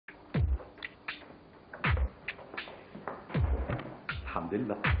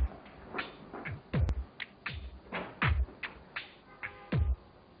الحمد لله.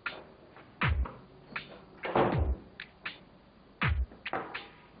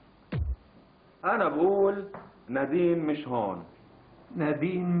 أنا بقول نادين مش هون.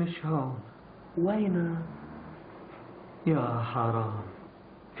 نادين مش هون. وينها؟ يا حرام.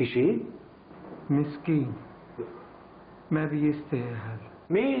 في شيء؟ مسكين ما بيستاهل.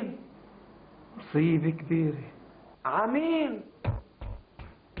 مين؟ مصيبة كبيرة. عمين؟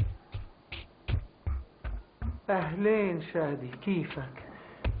 أهلين شادي، كيفك؟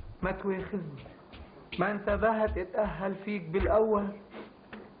 ما تواخذني، ما انتبهت اتأهل فيك بالأول.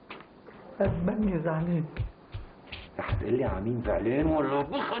 أتمنى زعلان. رح تقلي عمين زعلان ولا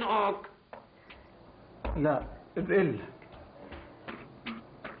بخنقك؟ لا بقلك.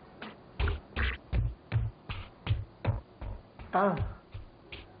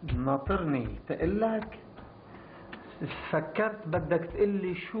 ناطرني تقلك؟ فكرت بدك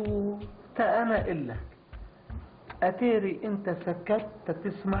تقلي شو أنا قلك. أتاري أنت سكت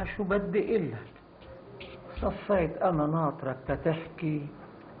تسمع شو بدي قلك. صفيت أنا ناطرك تتحكي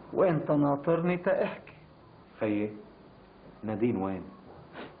وأنت ناطرني تحكي. خيي نادين وين؟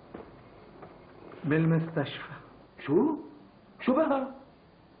 بالمستشفى. شو؟ شو بها؟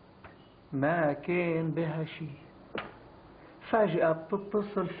 ما كان بها شي. فجأة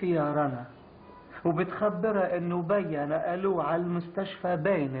بتتصل فيها رنا وبتخبرها انه بيا نقلوه على المستشفى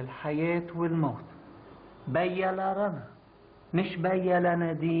بين الحياة والموت. بيا لرنا مش بيا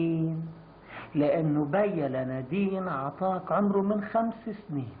لنادين، لانه بيا لنادين عطاك عمره من 5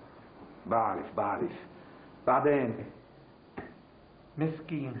 سنين. بعرف. بعدين؟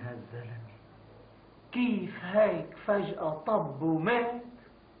 مسكين هالزلمة، كيف هيك فجأة طب ومات.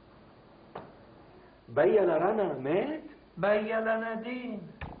 بيا لرنا مات؟ بيا لنادين.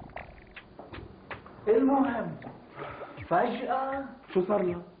 المهم فجأة شو صار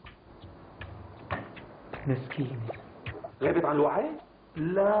لها؟ مسكينة غابت عن الوعي؟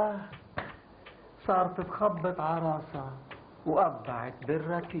 لا، صارت تخبط على راسها وقبعت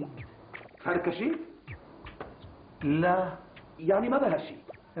بالركيب. فركشت؟ لا يعني ما بها شيء؟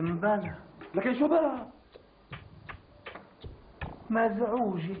 مبلا. لكن شو بها؟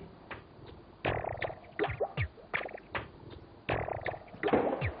 مزعوجة.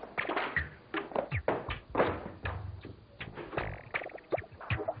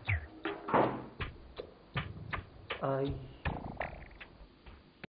 أي